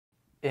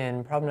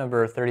In problem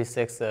number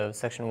 36 of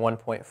section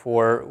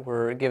 1.4,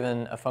 we're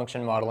given a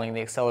function modeling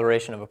the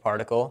acceleration of a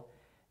particle,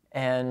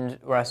 and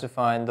we're asked to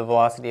find the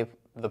velocity of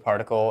the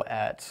particle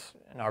at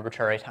an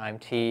arbitrary time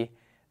t,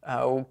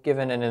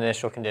 given an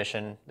initial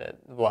condition that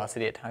the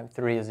velocity at time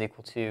 3 is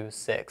equal to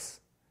 6.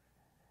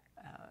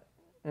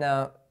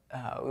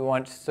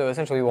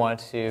 Essentially we want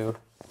to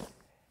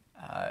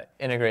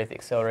integrate the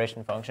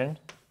acceleration function.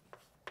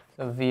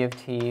 So v of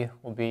t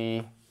will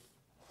be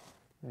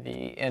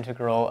the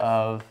integral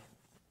of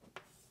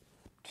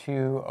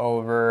 2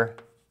 over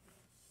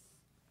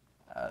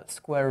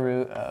square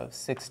root of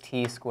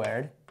 6t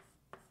squared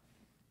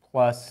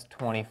plus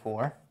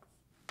 24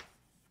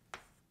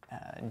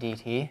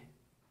 dt.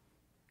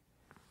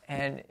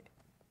 And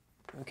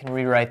we can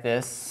rewrite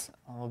this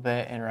a little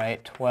bit and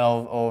write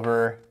 12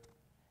 over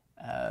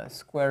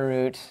square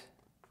root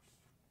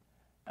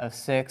of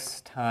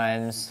 6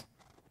 times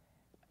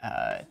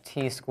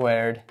t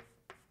squared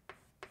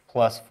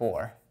plus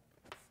 4.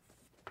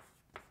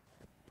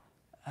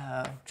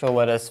 Which will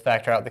let us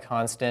factor out the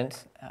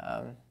constant.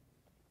 So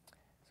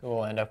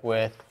we'll end up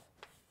with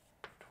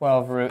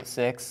 12 root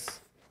 6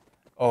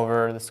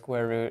 over the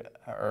square root,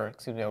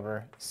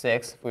 over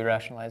 6 if we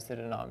rationalize the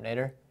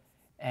denominator.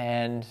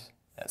 And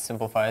that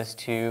simplifies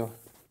to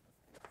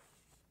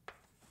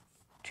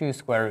 2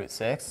 square root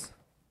 6.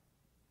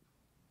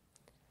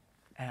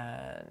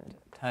 And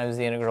times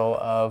the integral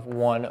of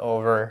 1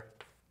 over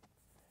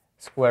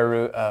square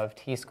root of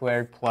t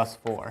squared plus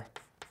 4.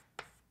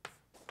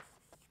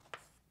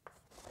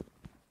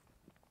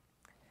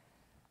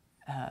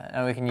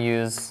 Now we can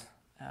use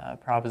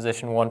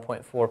proposition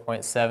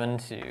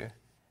 1.4.7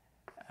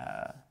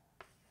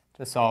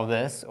 to solve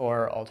this,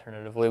 or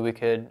alternatively we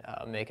could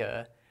make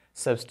a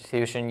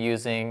substitution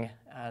using,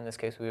 in this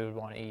case we would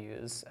want to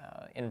use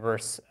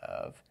inverse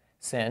of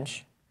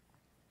sinh.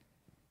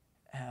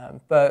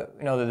 But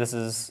we know that this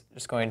is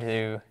just going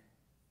to,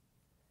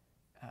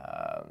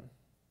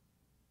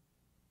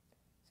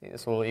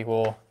 this will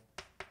equal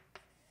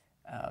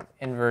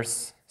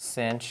inverse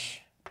sinh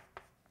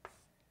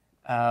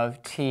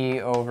of t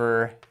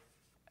over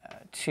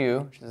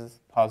 2, which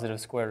is positive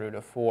square root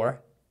of 4,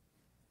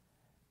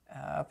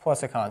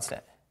 plus a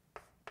constant.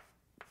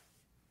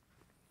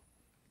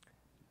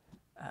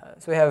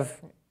 So we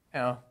have,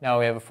 now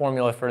we have a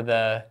formula for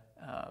the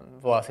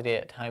velocity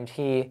at time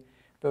t,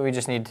 but we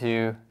just need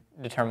to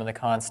determine the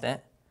constant.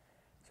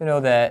 So we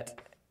know that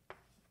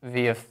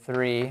v of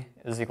 3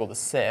 is equal to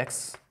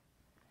 6,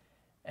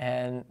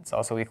 and it's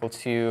also equal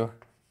to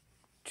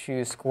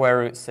 2 square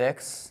root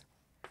 6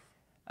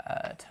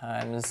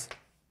 times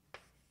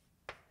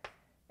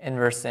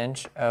inverse sinh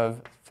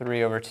of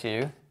 3 over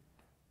 2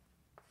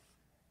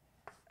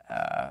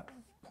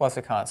 plus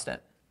a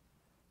constant.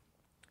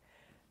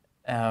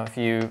 If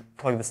you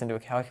plug this into a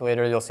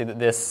calculator, you'll see that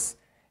this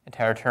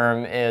entire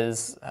term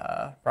is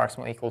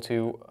approximately equal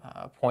to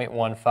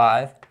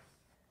 0.15.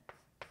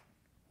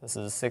 This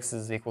is 6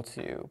 is equal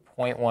to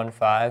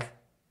 0.15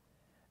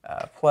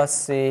 plus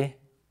c,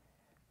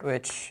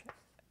 which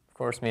of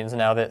course means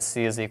now that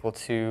c is equal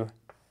to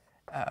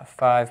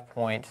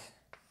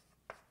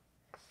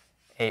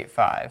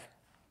 5.85.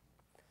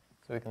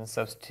 So we can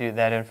substitute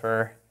that in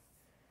for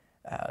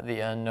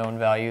the unknown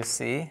value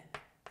c.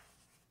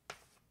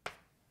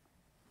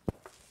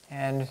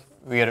 And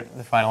we get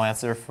the final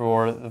answer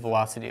for the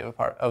velocity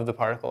of the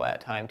particle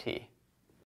at time t.